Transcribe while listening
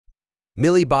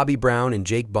Millie Bobby Brown and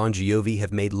Jake Bongiovi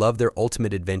have made love their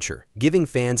ultimate adventure, giving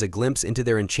fans a glimpse into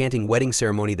their enchanting wedding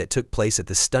ceremony that took place at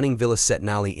the stunning Villa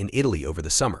Cetinale in Italy over the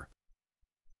summer.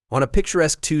 On a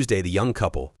picturesque Tuesday, the young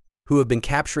couple, who have been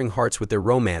capturing hearts with their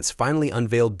romance, finally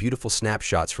unveiled beautiful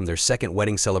snapshots from their second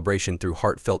wedding celebration through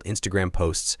heartfelt Instagram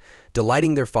posts,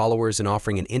 delighting their followers and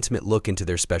offering an intimate look into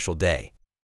their special day.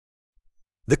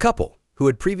 The couple, who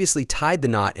had previously tied the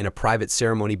knot in a private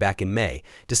ceremony back in May,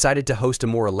 decided to host a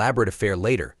more elaborate affair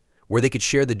later, where they could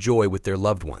share the joy with their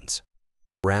loved ones.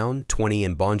 Brown, 20,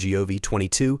 and Bongiovi,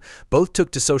 22, both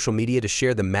took to social media to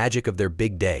share the magic of their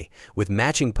big day, with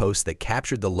matching posts that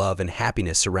captured the love and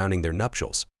happiness surrounding their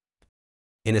nuptials.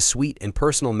 In a sweet and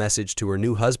personal message to her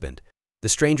new husband, the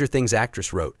Stranger Things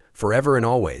actress wrote, "Forever and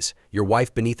always, your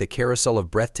wife," beneath a carousel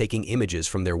of breathtaking images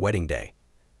from their wedding day.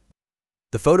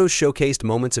 The photos showcased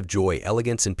moments of joy,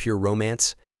 elegance, and pure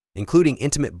romance, including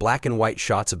intimate black and white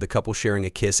shots of the couple sharing a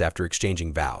kiss after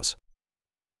exchanging vows.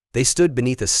 They stood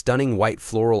beneath a stunning white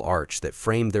floral arch that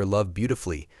framed their love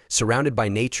beautifully, surrounded by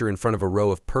nature in front of a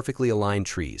row of perfectly aligned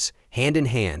trees, hand in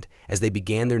hand as they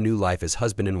began their new life as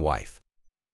husband and wife.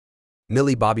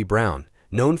 Millie Bobby Brown,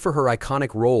 known for her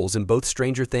iconic roles in both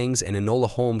Stranger Things and Enola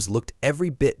Holmes, looked every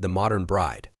bit the modern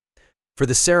bride. For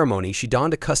the ceremony, she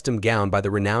donned a custom gown by the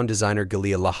renowned designer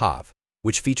Villa Cetinale,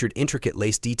 which featured intricate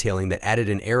lace detailing that added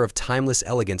an air of timeless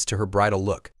elegance to her bridal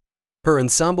look. Her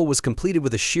ensemble was completed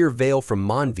with a sheer veil from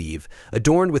Monvive,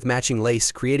 adorned with matching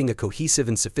lace, creating a cohesive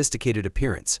and sophisticated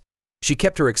appearance. She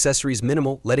kept her accessories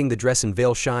minimal, letting the dress and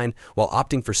veil shine, while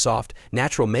opting for soft,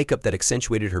 natural makeup that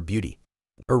accentuated her beauty.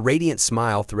 Her radiant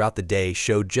smile throughout the day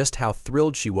showed just how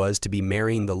thrilled she was to be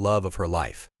marrying the love of her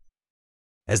life.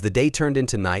 As the day turned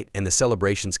into night and the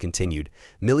celebrations continued,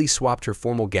 Millie swapped her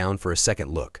formal gown for a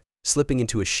second look, slipping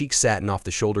into a chic satin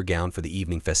off-the-shoulder gown for the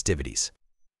evening festivities.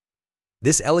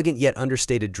 This elegant yet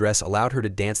understated dress allowed her to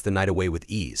dance the night away with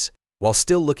ease, while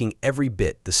still looking every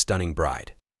bit the stunning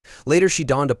bride. Later, she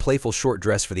donned a playful short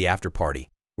dress for the after-party,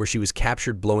 where she was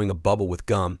captured blowing a bubble with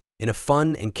gum, in a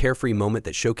fun and carefree moment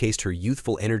that showcased her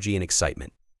youthful energy and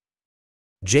excitement.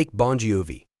 Jake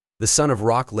Bongiovi, the son of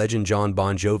rock legend Jon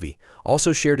Bon Jovi,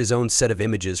 also shared his own set of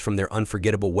images from their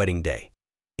unforgettable wedding day.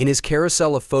 In his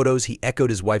carousel of photos, he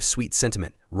echoed his wife's sweet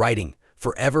sentiment, writing,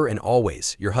 "Forever and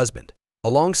always, your husband,"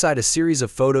 alongside a series of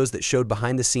photos that showed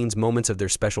behind-the-scenes moments of their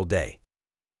special day.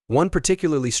 One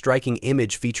particularly striking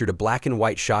image featured a black and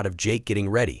white shot of Jake getting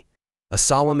ready, a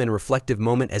solemn and reflective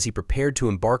moment as he prepared to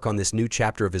embark on this new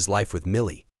chapter of his life with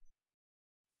Millie.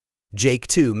 Jake,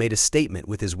 too, made a statement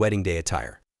with his wedding day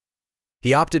attire.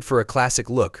 He opted for a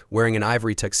classic look, wearing an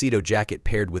ivory tuxedo jacket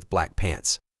paired with black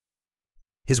pants.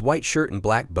 His white shirt and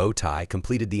black bow tie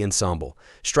completed the ensemble,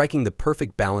 striking the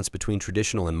perfect balance between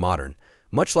traditional and modern,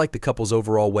 much like the couple's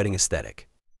overall wedding aesthetic.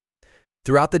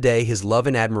 Throughout the day, his love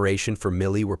and admiration for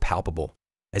Millie were palpable,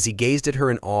 as he gazed at her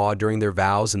in awe during their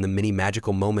vows and the many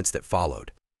magical moments that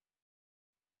followed.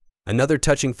 Another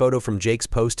touching photo from Jake's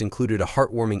post included a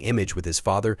heartwarming image with his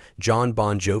father, Jon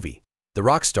Bon Jovi. The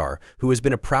rock star, who has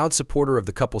been a proud supporter of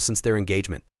the couple since their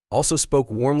engagement, also spoke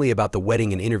warmly about the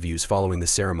wedding in interviews following the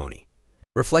ceremony.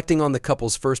 Reflecting on the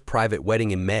couple's first private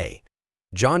wedding in May,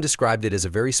 Jon described it as a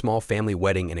very small family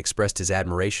wedding and expressed his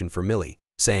admiration for Millie,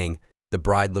 saying, "The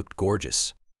bride looked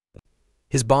gorgeous."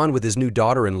 His bond with his new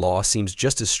daughter-in-law seems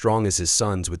just as strong as his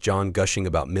son's, with Jon gushing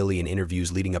about Millie in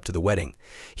interviews leading up to the wedding.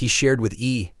 He shared with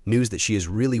news that she is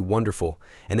really wonderful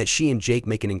and that she and Jake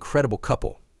make an incredible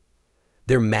couple.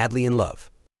 "They're madly in love.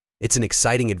 It's an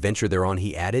exciting adventure they're on,"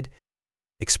 he added,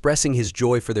 expressing his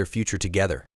joy for their future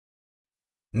together.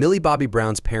 Millie Bobby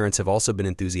Brown's parents have also been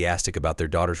enthusiastic about their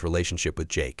daughter's relationship with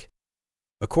Jake.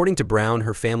 According to Brown,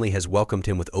 her family has welcomed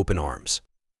him with open arms.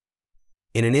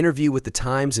 In an interview with The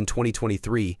Times in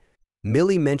 2023,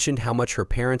 Millie mentioned how much her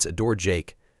parents adore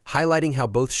Jake, highlighting how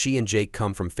both she and Jake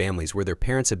come from families where their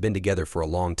parents have been together for a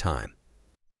long time.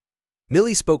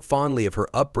 Millie spoke fondly of her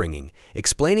upbringing,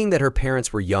 explaining that her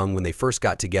parents were young when they first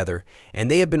got together,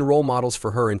 and they have been role models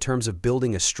for her in terms of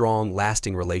building a strong,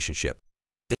 lasting relationship.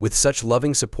 With such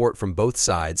loving support from both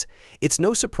sides, it's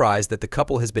no surprise that the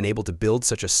couple has been able to build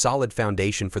such a solid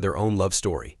foundation for their own love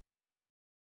story.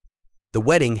 The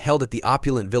wedding, held at the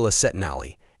opulent Villa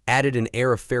Cetinale, added an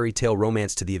air of fairy tale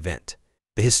romance to the event.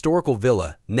 The historical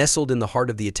villa, nestled in the heart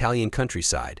of the Italian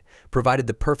countryside, provided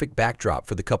the perfect backdrop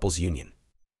for the couple's union.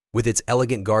 With its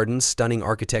elegant gardens, stunning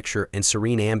architecture, and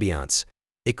serene ambiance,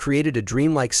 it created a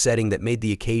dreamlike setting that made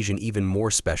the occasion even more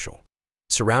special.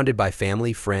 Surrounded by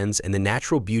family, friends, and the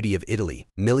natural beauty of Italy,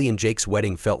 Millie and Jake's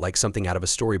wedding felt like something out of a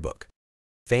storybook.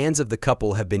 Fans of the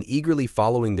couple have been eagerly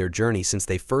following their journey since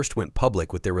they first went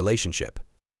public with their relationship.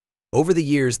 Over the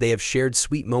years, they have shared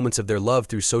sweet moments of their love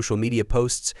through social media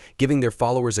posts, giving their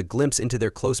followers a glimpse into their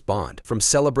close bond. From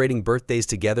celebrating birthdays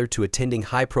together to attending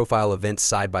high-profile events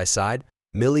side by side,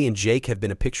 Millie and Jake have been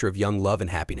a picture of young love and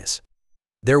happiness.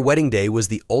 Their wedding day was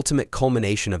the ultimate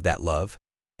culmination of that love,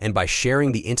 and by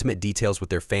sharing the intimate details with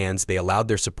their fans, they allowed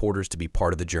their supporters to be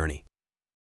part of the journey.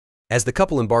 As the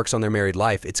couple embarks on their married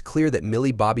life, it's clear that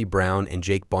Millie Bobby Brown and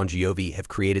Jake Bongiovi have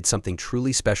created something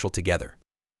truly special together.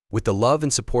 With the love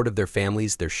and support of their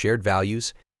families, their shared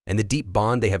values, and the deep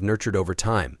bond they have nurtured over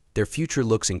time, their future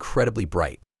looks incredibly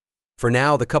bright. For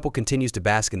now, the couple continues to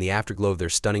bask in the afterglow of their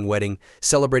stunning wedding,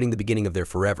 celebrating the beginning of their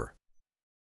forever.